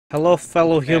Hello,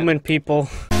 fellow human people.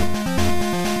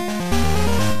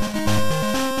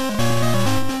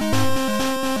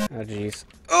 Oh, jeez.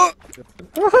 Oh!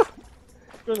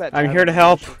 I'm here to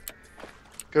help.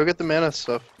 Go get the mana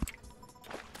stuff.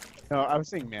 No, I was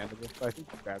saying mandible, but I think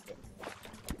you grabbed it.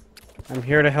 I'm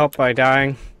here to help by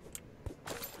dying.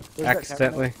 Where's that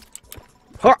Accidentally.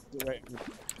 Huh! tavern? Right.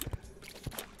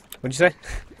 What'd you say?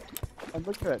 I'm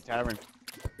looking for that tavern.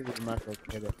 Figured you might be able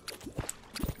to hit it.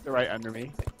 They're right under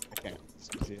me. I can't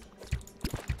see it.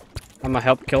 I'm gonna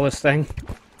help kill this thing.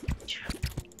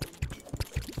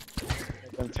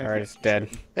 Alright, it's dead.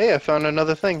 Hey, I found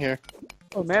another thing here.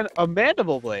 Oh man, a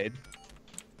mandible blade.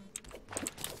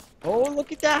 Oh,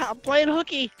 look at that! I'm playing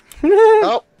hooky.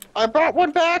 Oh, I brought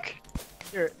one back.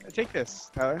 Here, take this,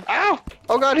 Tyler. Ow!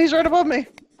 Oh god, he's right above me.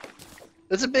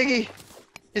 It's a biggie.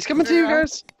 He's coming to you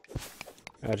guys.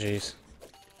 Oh, jeez.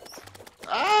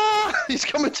 Ah! He's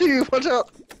coming to you. Watch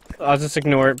out. I'll just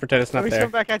ignore it, pretend it's not He's there.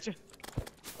 coming back at you.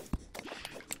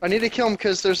 I need to kill him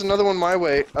because there's another one my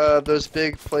way. Those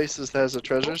big places that has the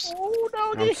treasures. Oh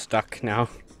no, I'm stuck now.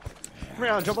 Come here,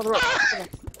 Alan, jump on the rope.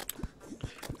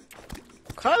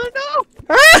 Tyler, no!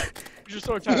 Ah! Use your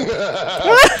sword, Tyler.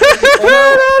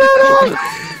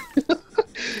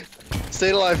 Stay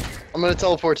alive. I'm gonna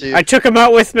teleport to you. I took him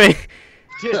out with me.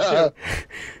 There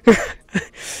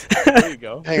you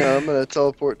go. Hang on, I'm gonna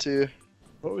teleport to you.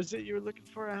 What was it you were looking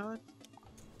for, Alan?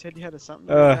 Said you had something.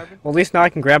 Well, at least now I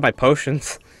can grab my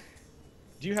potions.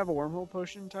 Do you have a wormhole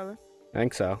potion, Tyler? I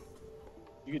think so.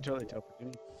 You can totally teleport to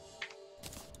me.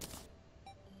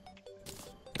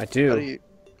 How I do do. you?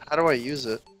 How do I use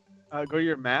it? Go to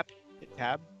your map, hit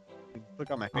tab, and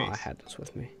click on my Oh, face. I had this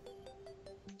with me.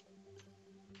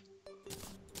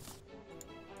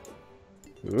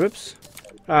 Whoops.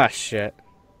 Ah, shit.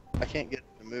 I can't get it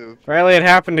to move. Riley, it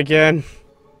happened again.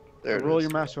 There it Roll is.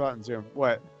 your mouse out and zoom.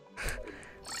 What?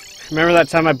 Remember that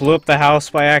time I blew up the house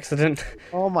by accident?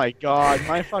 Oh my god,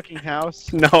 my fucking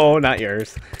house. No, not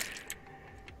yours.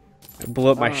 I blew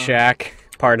up my shack,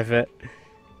 part of it.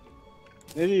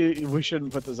 Maybe we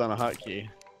shouldn't put this on a hotkey.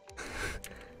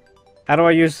 How do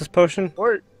I use this potion?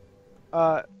 Or,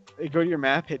 go to your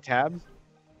map, hit tab,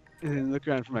 and then look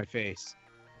around for my face.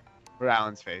 For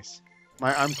Alan's face.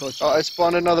 I'm close to Oh, you. I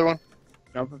spawned another one.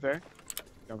 Jump up there.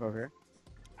 Jump over here.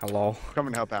 Hello. Come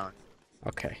and help Alan.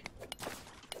 Okay.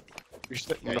 You're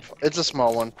yeah, It's a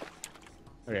small one.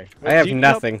 okay. I have do you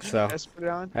nothing, help me so- escort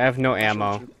Alan? I have no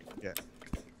ammo. Yeah.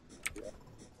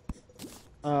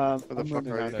 Where the I'm fuck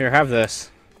running are out you? of- Here, have this.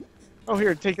 Oh,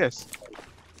 here, take this.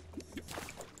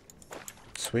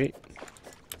 Sweet.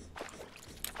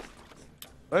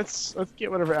 Let's get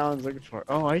whatever Alan's looking for.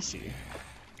 Oh, I see.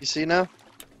 You see now?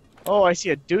 Oh, I see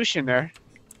a douche in there.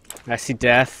 I see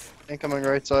death. Incoming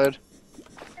right side.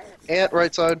 Ant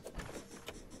right side.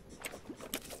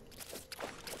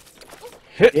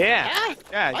 Yeah.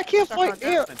 Yeah. I can't suck fight on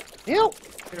that one. Help!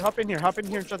 Here, hop in here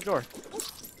and shut the door.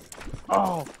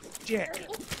 Oh, shit.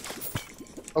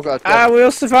 Oh god. I god.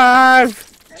 will survive!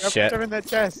 Grab Shit. whatever in that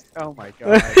chest. Oh my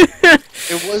god.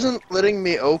 It wasn't letting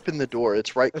me open the door.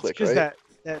 It's right That's click, because right?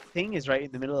 that thing is right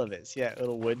in the middle of it. See that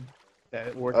little wood,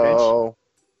 that workbench? Oh.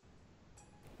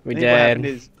 We I think what happened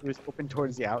dead. is it was open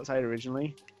towards the outside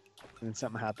originally, and then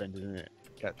something happened and it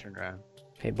got turned around.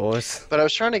 Hey, boys. But I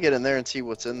was trying to get in there and see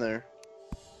what's in there.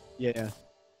 Yeah.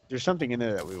 There's something in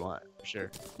there that we want, for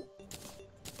sure.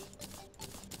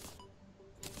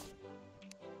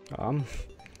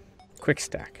 Quick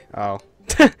stack. Oh.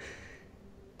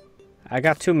 I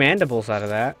got 2 mandibles out of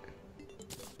that.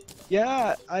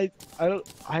 Yeah, I've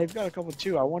got a couple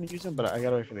too. I want to use them, but I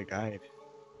gotta wait for the guide.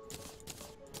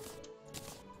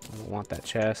 I don't want that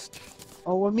chest.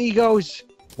 Oh, amigos!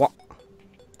 What?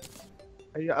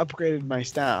 I upgraded my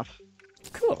staff.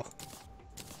 Cool.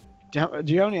 Do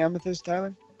you have any amethyst,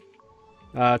 Tyler?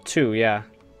 2, yeah.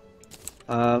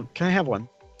 Can I have one?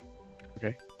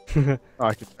 Okay. Oh,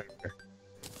 I can put it there.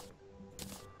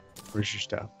 Where's your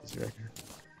stuff? Is it right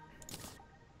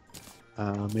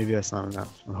here? Maybe that's not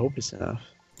enough. I hope it's enough.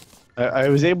 I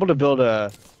was able to build a...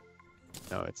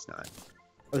 No, it's not.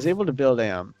 I was able to build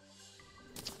a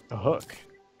hook.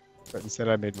 But instead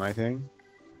I made my thing.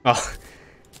 Oh.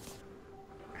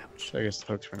 So I guess the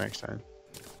hook's for next time.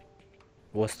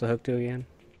 What's the hook do again?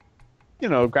 You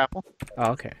know, grapple.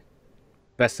 Oh, okay.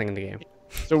 Best thing in the game.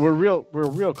 So we're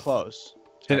real close.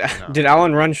 Did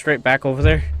Alan run straight back over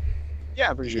there?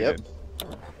 Yeah, pretty sure. Yep.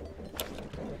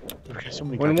 Okay, so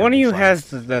many When goddamn one of you flies.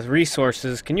 has the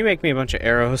resources, can you make me a bunch of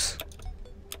arrows?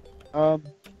 I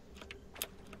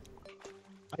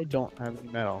don't have any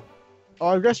metal. Oh,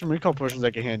 I've got some recall potions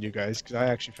I can hand you guys because I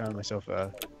actually found myself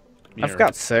a mirror. I've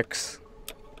got 6.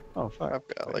 Oh fuck. I've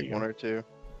got There like you one go. or two.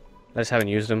 I just haven't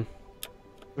used them.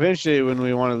 Eventually, when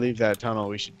we want to leave that tunnel,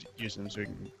 we should use them so we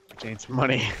can gain some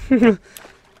money.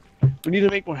 We need to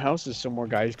make more houses so more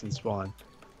guys can spawn.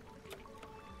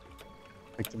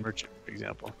 Like the merchant, for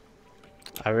example.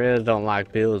 I really don't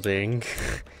like building.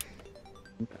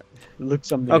 Look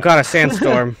something. Oh up. god, a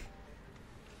sandstorm.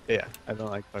 Yeah, I don't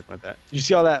like fucking with that. You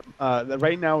see all that?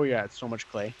 Right now we're at so much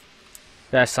clay.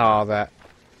 Yeah, I saw all that.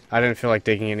 I didn't feel like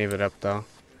digging any of it up though.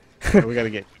 So we gotta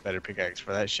get better pickaxe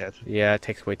for that shit. Yeah, it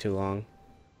takes way too long.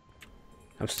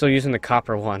 I'm still using the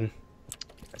copper one.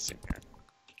 That's in here.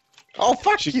 Oh,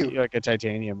 fuck Should you! get like a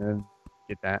titanium and then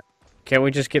get that. Can't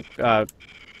we just get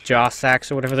jaw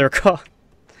sacks or whatever they're called?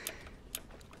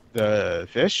 The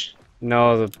fish?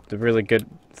 No, the really good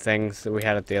things that we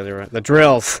had at the other one. The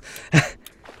drills!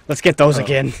 Let's get those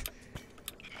again.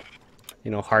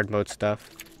 You know, hard mode stuff.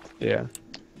 Yeah.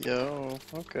 Yo,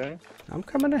 okay. I'm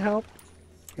coming to help.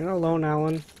 You're not alone,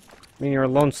 Alan. I mean, you're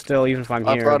alone still, even if I'm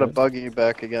I here. brought a but- buggy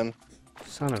back again.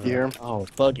 Son of You hear a... him? Oh,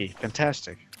 buggy.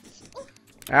 Fantastic.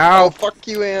 Oh, Ow! fuck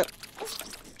you, Ant.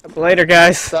 Later,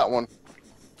 guys! That one.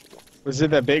 Was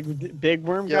it that big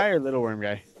worm Yep. guy or little worm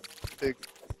guy? Big.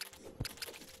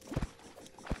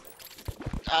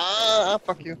 Ah,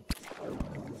 fuck you.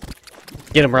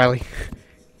 Get him, Riley.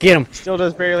 Get him! Still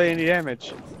does barely any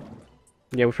damage.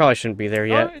 Yeah, we probably shouldn't be there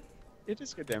yet. Oh, it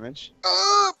does good damage.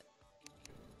 Ah!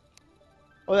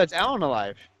 Oh, that's Alan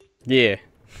alive. Yeah.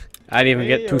 I didn't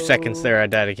even get 2 seconds Heyo. there, I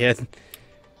died again.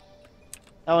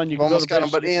 Alan, you can Almost build a got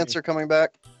him, but bridge ants are coming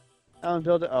back. Alan,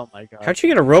 build it. Oh my god. How'd you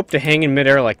get a rope to hang in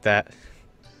midair like that?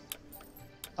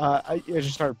 I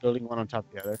just started building one on top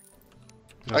of the other.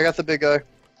 I got the big guy.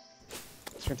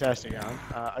 It's fantastic, Alan.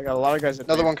 I got a lot of guys that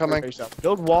Another one coming.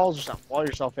 Build walls or something. Wall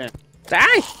yourself in.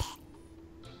 Die!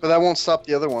 But that won't stop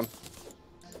the other one.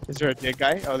 Is there a big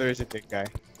guy? Oh, there is a big guy.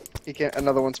 He can't.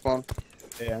 Another one spawn.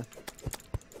 Yeah.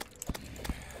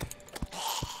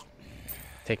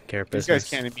 Taking care of These business. guys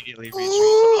can't immediately reach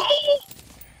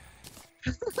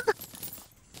me.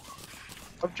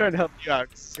 I'm trying to help you out.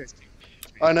 These guys can't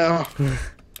reach me. I know.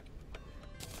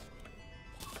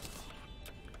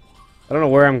 I don't know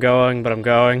where I'm going, but I'm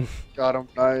going. Got him.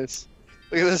 Nice.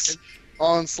 Look at this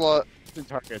onslaught. The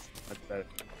targets. Much better.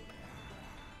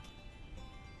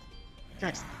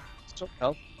 Guys, still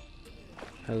help.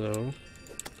 Hello.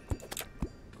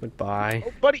 Goodbye.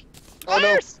 Oh, buddy. Oh no.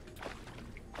 Fires!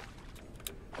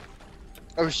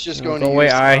 I was just No, going go to away,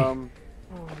 use I. Oh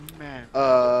man.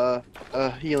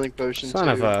 a healing potion. Son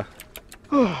too. of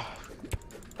a...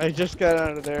 I just got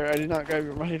out of there. I did not grab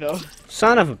your money though.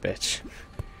 Son of a bitch.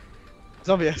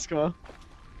 Zombie Eskimo.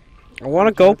 I want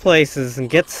to go places and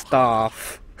get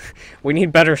stuff. We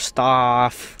need better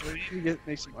stuff. We need to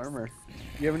make some armor. Do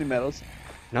you have any metals?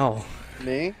 No.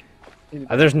 Me?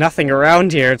 There's nothing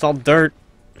around here. It's all dirt.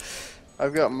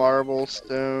 I've got marble,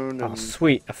 stone, Oh, and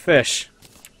sweet. A fish.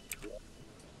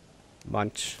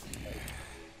 Munch.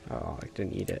 Oh, I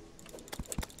didn't eat it.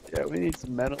 Yeah, we need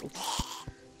some metals.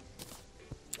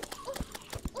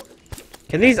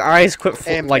 Can these eyes quit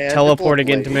Hey, like man, teleporting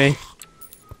nipple into me?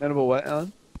 Notable what,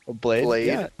 Alan? A blade? Blade.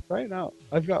 Yeah, right now.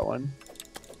 I've got one.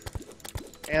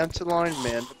 Antlion,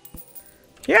 man.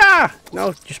 Yeah! No,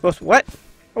 you're supposed to... What?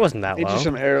 It wasn't that Need you low.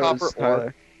 some arrows, Copper ore.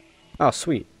 Tyler. Oh,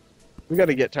 sweet. We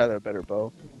gotta get Tyler a better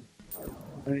bow.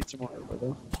 I need some more arrow,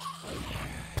 though.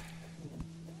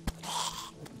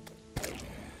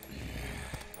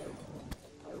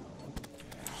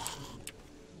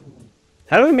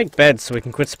 How do we make beds so we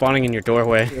can quit spawning in your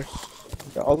doorway? Yeah,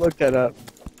 I'll look that up.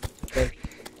 Okay.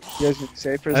 You guys can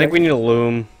say for a I think we second? need a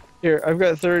loom. Here, I've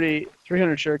got 300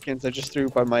 shurikens I just threw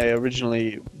by my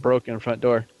originally broken front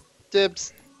door.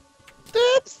 Dibs.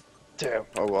 Dibs. Damn.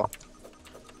 Oh well.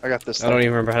 I got this. I don't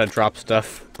even remember how to drop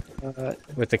stuff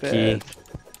with the key.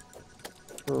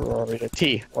 Terraria.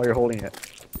 T while you're holding it.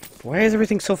 Why is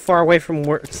everything so far away from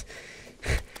words?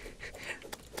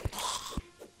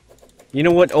 You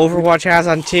know what Overwatch has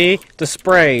on T? The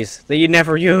sprays that you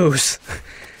never use.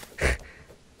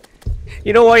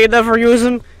 You know why you never use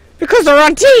them? Because they're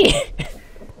on T!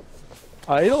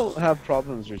 I don't have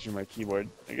problems reaching my keyboard.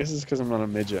 I guess it's because I'm not a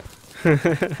midget. How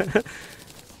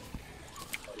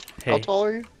Hey, tall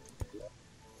are you?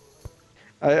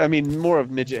 I mean, more of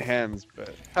midget hands,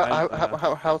 but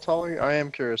How tall are you? I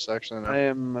am curious, actually. I Now.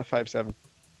 am a 5'7".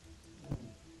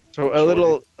 So a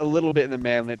little bit in the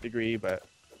manlet degree, but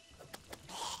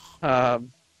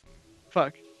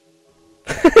fuck.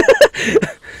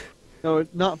 No,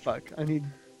 not fuck. I need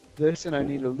this and I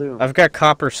need a loom. I've got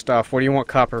copper stuff. What do you want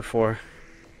copper for?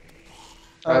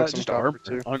 I have some just copper, armor,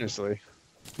 too. honestly.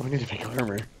 We need to make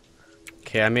armor.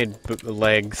 Okay, I made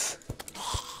legs.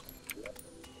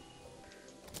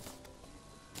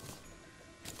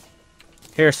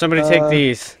 Here, somebody take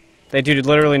these. They do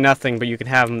literally nothing, but you can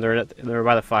have them. They're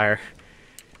by the fire.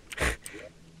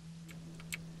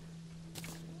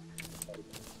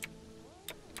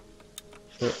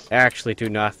 They actually do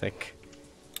nothing.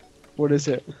 What is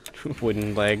it?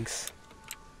 Wooden legs.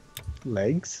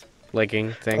 Legs?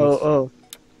 Legging things. Oh.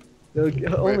 They'll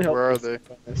only Wait, help where are us they?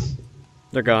 this.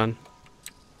 They're gone.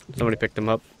 Somebody picked them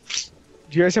up.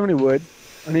 Do you guys have any wood?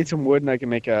 I need some wood and I can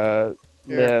make a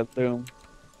Here. loom.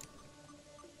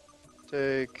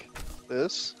 Take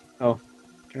this. Can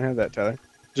I have that, Tyler?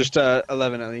 Just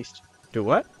 11 at least. Do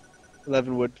what?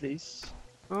 11 wood, please.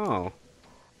 Oh, I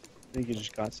think you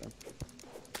just got some.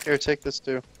 Here, take this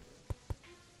too.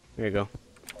 there you go.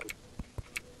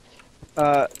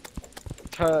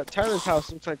 Tyler's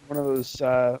house looks like one of those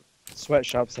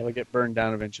sweatshops that'll get burned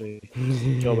down eventually.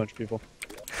 Kill a bunch of people.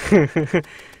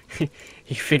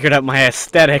 You figured out my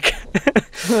aesthetic.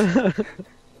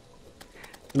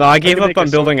 No, I gave up on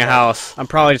building a house. I'm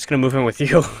probably just gonna move in with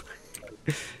you.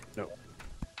 No.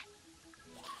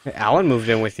 Hey, Alan moved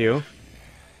in with you.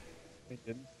 He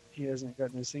didn't. He hasn't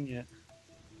gotten his thing yet.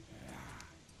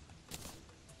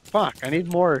 Fuck, I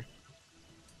need more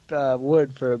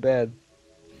wood for a bed.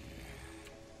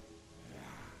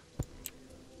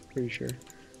 Pretty sure.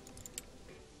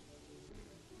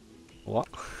 What?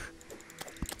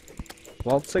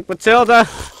 Waltzing Matilda!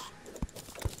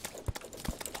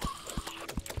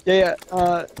 Yeah.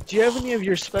 Do you have any of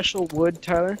your special wood,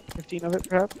 Tyler? 15 of it,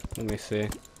 perhaps? Let me see.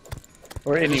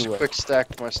 Or I any just wood? quick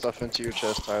stacked my stuff into your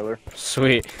chest, Tyler.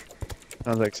 Sweet.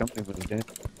 Sounds like something would have done.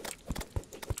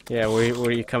 Yeah,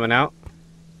 were you coming out?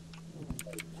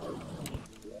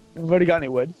 Everybody got any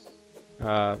wood?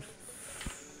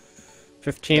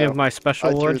 15 No, of my special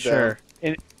I threw wood? down. Sure.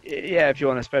 Yeah, if you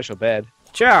want a special bed.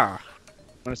 Sure. Want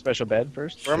a special bed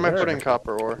first? Where am I Sure. putting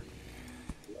copper ore?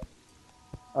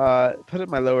 Put it in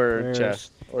my lower There's-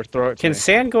 chest. Or throw it to Can me.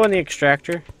 sand go in the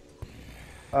extractor?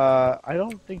 I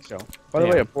don't think so. By the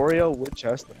way, a boreal wood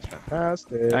chest looks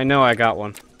fantastic. I know I got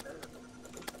one.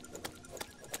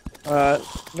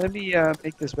 Let me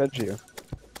make this bed for you.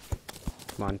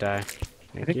 Come on, die. I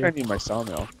Thank think you. I need my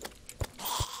sawmill.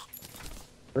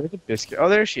 Where did the biscuit? Oh,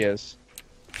 there she is.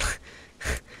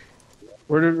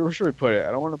 Where should we put it?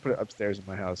 I don't want to put it upstairs in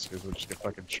my house because we'll just get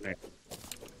fucking shrink.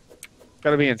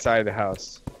 Gotta be inside the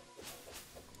house.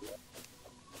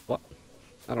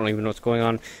 I don't even know what's going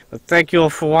on. But thank you all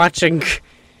for watching.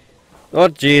 Oh,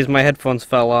 jeez, my headphones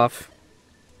fell off.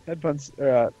 Headphones,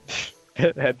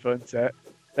 headphone set.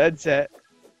 Bed set.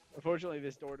 Unfortunately,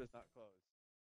 this door does not close.